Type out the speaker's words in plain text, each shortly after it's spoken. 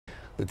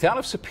The town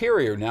of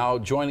Superior now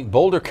joining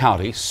Boulder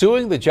County,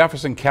 suing the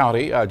Jefferson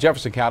County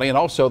and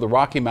also the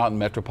Rocky Mountain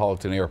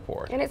Metropolitan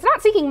Airport. And it's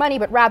not seeking money,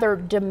 but rather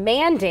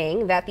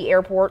demanding that the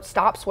airport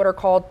stops what are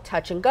called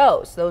touch and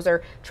goes. Those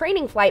are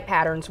training flight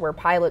patterns where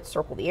pilots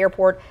circle the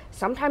airport,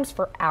 sometimes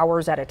for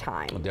hours at a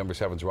time. Well, Denver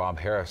 7's Rob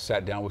Harris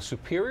sat down with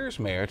Superior's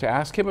mayor to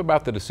ask him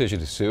about the decision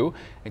to sue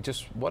and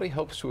just what he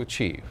hopes to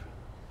achieve.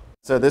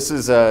 So this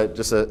is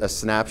just a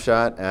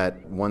snapshot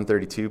at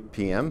 1:32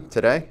 p.m.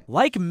 today.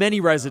 Like many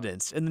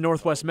residents in the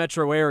Northwest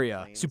Metro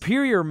area,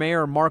 Superior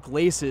Mayor Mark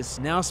Lasis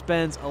now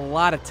spends a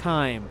lot of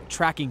time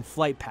tracking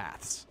flight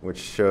paths, Which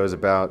shows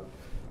about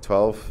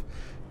 12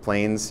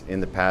 planes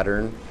in the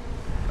pattern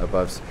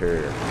above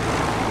Superior.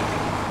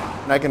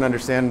 And I can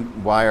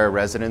understand why our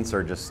residents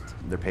are just,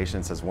 their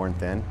patience has worn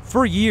thin.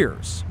 For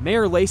years,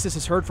 Mayor Lasis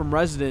has heard from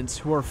residents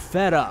who are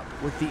fed up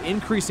with the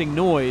increasing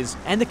noise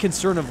and the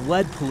concern of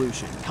lead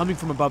pollution coming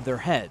from above their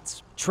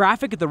heads.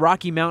 Traffic at the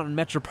Rocky Mountain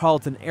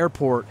Metropolitan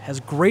Airport has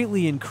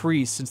greatly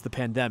increased since the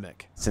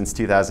pandemic. Since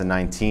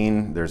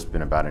 2019, there's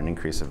been about an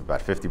increase of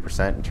about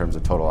 50% in terms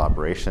of total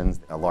operations.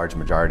 A large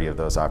majority of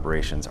those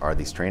operations are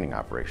these training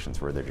operations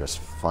where they're just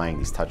flying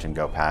these touch and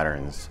go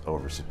patterns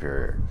over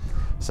Superior.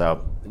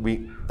 So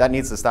that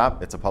needs to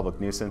stop. It's a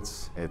public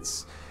nuisance.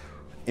 It's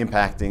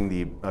impacting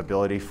the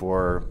ability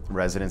for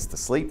residents to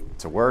sleep,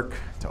 to work,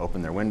 to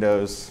open their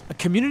windows. A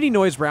community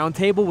noise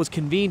roundtable was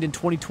convened in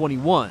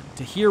 2021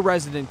 to hear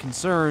resident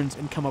concerns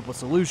and come up with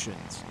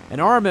solutions. And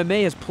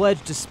RMMA has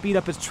pledged to speed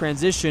up its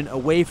transition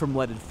away from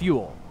leaded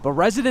fuel. But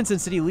residents and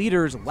city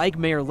leaders like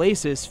Mayor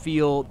Lasis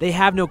feel they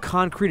have no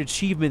concrete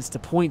achievements to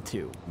point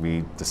to.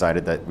 We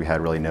decided that we had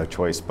really no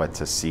choice but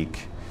to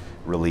seek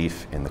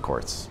relief in the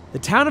courts. The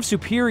town of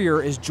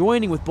Superior is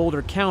joining with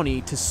Boulder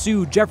County to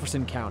sue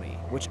Jefferson County,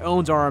 which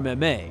owns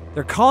RMMA.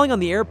 They're calling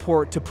on the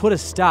airport to put a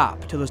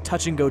stop to those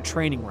touch-and-go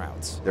training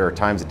routes. There are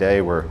times a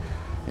day where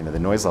the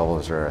noise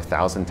levels are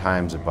 1,000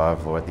 times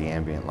above what the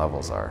ambient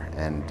levels are,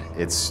 and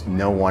it's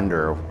no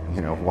wonder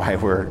why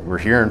we're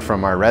hearing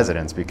from our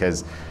residents,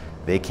 because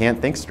they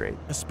can't think straight.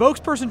 A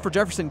spokesperson for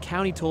Jefferson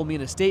County told me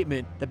in a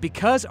statement that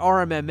because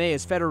RMMA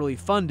is federally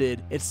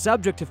funded, it's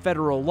subject to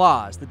federal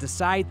laws that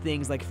decide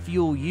things like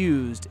fuel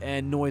used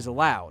and noise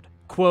allowed.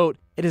 Quote,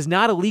 "It is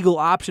not a legal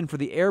option for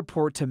the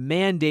airport to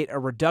mandate a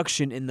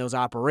reduction in those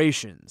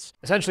operations."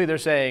 Essentially, they're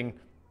saying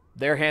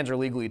their hands are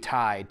legally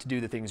tied to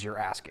do the things you're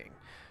asking.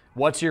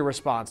 What's your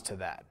response to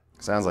that?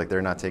 Sounds like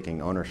they're not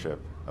taking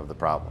ownership of the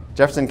problem.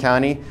 Jefferson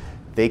County,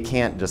 they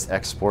can't just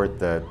export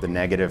the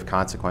negative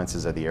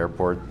consequences of the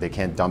airport. They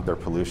can't dump their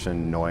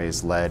pollution,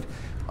 noise, lead,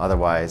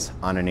 otherwise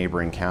on a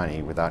neighboring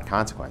county without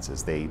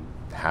consequences. They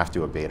have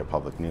to abate a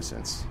public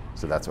nuisance.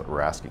 So that's what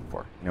we're asking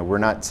for. We're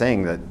not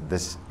saying that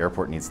this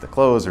airport needs to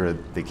close or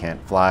they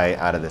can't fly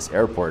out of this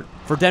airport.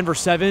 For Denver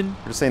 7,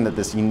 we're saying that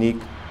this unique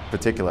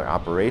particular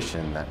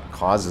operation that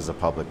causes a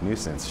public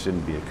nuisance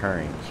shouldn't be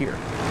occurring here.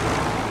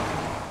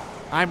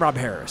 I'm Rob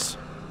Harris.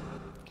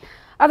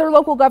 Other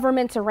local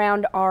governments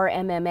around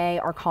RMMA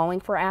are calling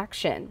for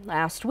action.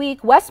 Last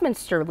week,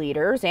 Westminster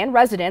leaders and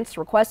residents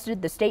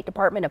requested the State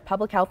Department of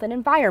Public Health and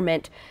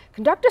Environment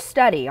conduct a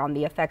study on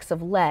the effects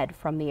of lead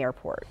from the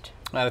airport.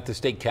 And at the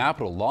state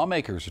capitol,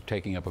 lawmakers are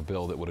taking up a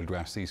bill that would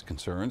address these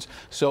concerns.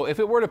 So if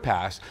it were to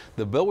pass,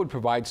 the bill would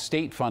provide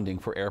state funding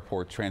for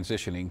airports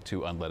transitioning to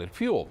unleaded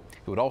fuel.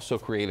 It would also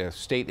create a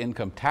state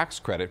income tax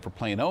credit for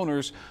plane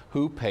owners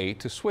who pay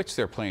to switch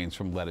their planes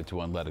from leaded to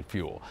unleaded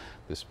fuel.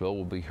 This bill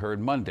will be heard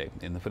Monday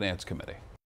in the Finance Committee.